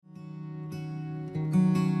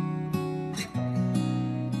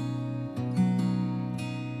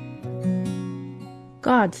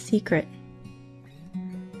God's secret.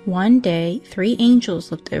 One day, 3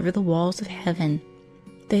 angels looked over the walls of heaven.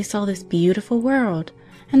 They saw this beautiful world,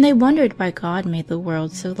 and they wondered why God made the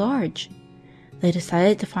world so large. They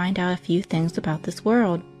decided to find out a few things about this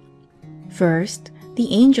world. First,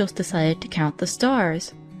 the angels decided to count the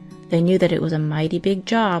stars. They knew that it was a mighty big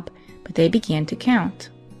job, but they began to count.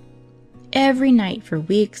 Every night for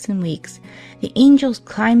weeks and weeks, the angels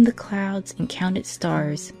climbed the clouds and counted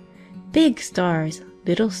stars. Big stars,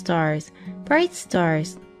 little stars, bright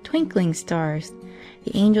stars, twinkling stars.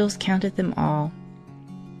 The angels counted them all.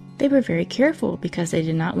 They were very careful because they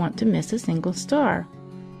did not want to miss a single star.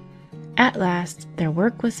 At last, their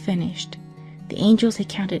work was finished. The angels had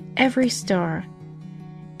counted every star.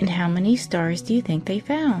 And how many stars do you think they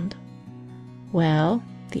found? Well,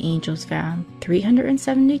 the angels found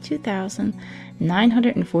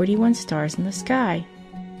 372,941 stars in the sky.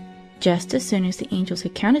 Just as soon as the angels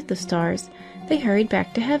had counted the stars, they hurried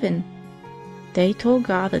back to heaven. They told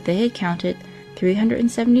God that they had counted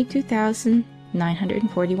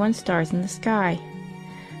 372,941 stars in the sky.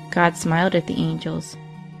 God smiled at the angels.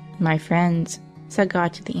 "My friends," said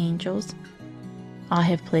God to the angels, "I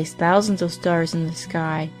have placed thousands of stars in the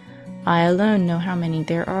sky. I alone know how many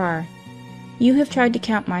there are. You have tried to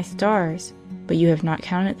count my stars, but you have not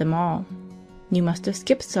counted them all. You must have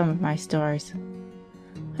skipped some of my stars."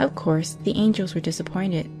 Of course, the angels were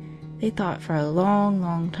disappointed. They thought for a long,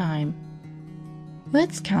 long time.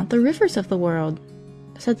 "Let's count the rivers of the world,"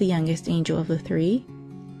 said the youngest angel of the 3.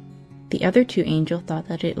 The other 2 angels thought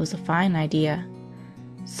that it was a fine idea.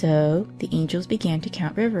 So the angels began to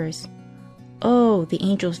count rivers. Oh, the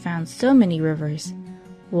angels found so many rivers.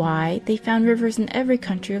 Why, they found rivers in every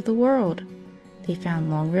country of the world. They found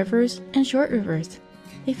long rivers and short rivers.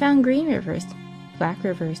 They found green rivers, black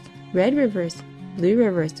rivers, red rivers, blue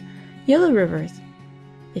rivers, yellow rivers.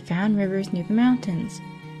 They found rivers near the mountains,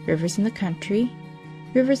 rivers in the country,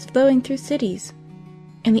 rivers flowing through cities.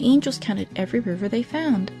 And the angels counted every river they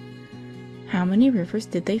found. How many rivers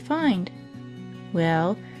did they find?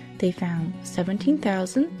 Well, they found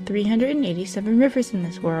 17,387 rivers in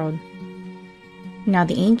this world. Now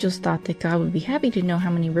the angels thought that God would be happy to know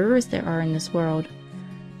how many rivers there are in this world.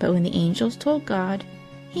 But when the angels told God,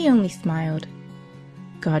 He only smiled.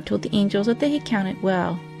 God told the angels that they had counted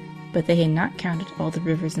well, but they had not counted all the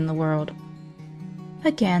rivers in the world.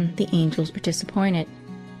 Again, the angels were disappointed.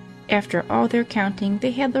 After all their counting,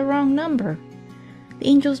 they had the wrong number. The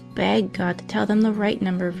angels begged God to tell them the right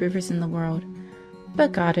number of rivers in the world,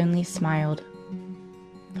 but God only smiled.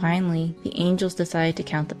 Finally, the angels decided to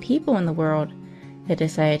count the people in the world. They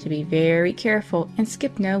decided to be very careful and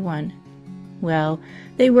skip no one. Well,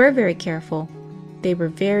 they were very careful. They were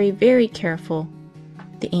very, very careful.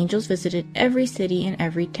 The angels visited every city and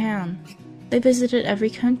every town. They visited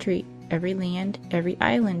every country, every land, every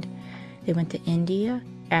island. They went to India,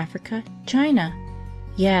 Africa, China.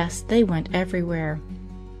 Yes, they went everywhere.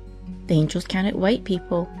 The angels counted white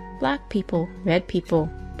people, black people, red people,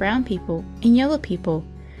 brown people, and yellow people.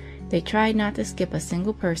 They tried not to skip a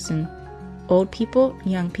single person. Old people,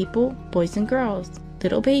 young people, boys and girls,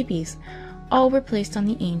 little babies, all were placed on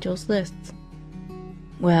the angels' lists.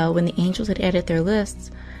 Well, when the angels had added their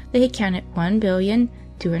lists, they had counted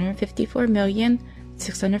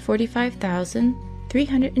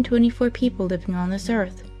 1,254,645,324 people living on this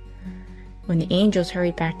earth. When the angels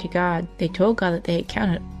hurried back to God, they told God that they had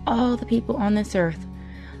counted all the people on this earth.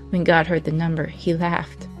 When God heard the number, He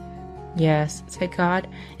laughed. "Yes," said God,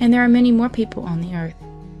 "and there are many more people on the earth.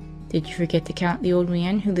 Did you forget to count the old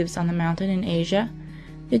man who lives on the mountain in Asia?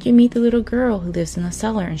 Did you meet the little girl who lives in the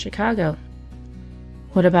cellar in Chicago?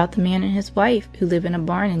 What about the man and his wife who live in a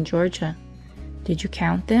barn in Georgia? Did you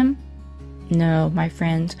count them? No, my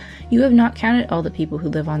friends, you have not counted all the people who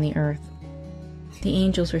live on the earth." The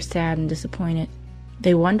angels were sad and disappointed.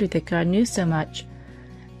 They wondered that God knew so much.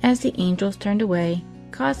 As the angels turned away,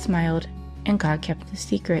 God smiled, and God kept the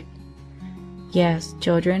secret. Yes,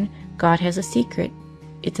 children, God has a secret.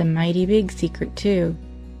 It's a mighty big secret, too.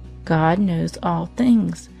 God knows all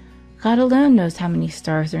things. God alone knows how many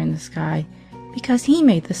stars are in the sky, because He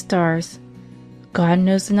made the stars. God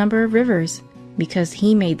knows the number of rivers, because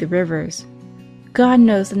He made the rivers. God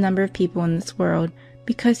knows the number of people in this world,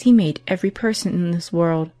 because He made every person in this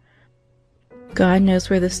world. God knows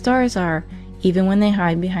where the stars are, even when they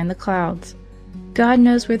hide behind the clouds. God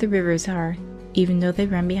knows where the rivers are, even though they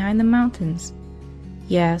run behind the mountains.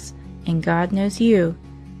 Yes, and God knows you.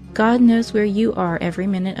 God knows where you are every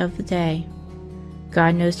minute of the day.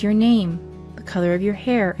 God knows your name, the color of your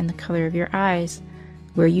hair and the color of your eyes,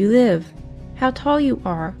 where you live, how tall you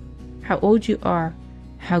are, how old you are,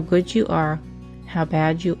 how good you are, how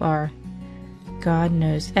bad you are. God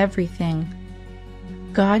knows everything.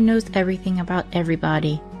 God knows everything about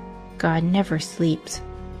everybody. God never sleeps.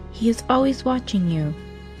 He is always watching you.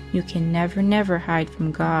 You can never hide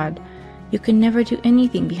from God. You can never do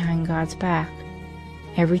anything behind God's back.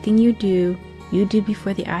 Everything you do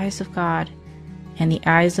before the eyes of God, and the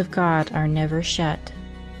eyes of God are never shut.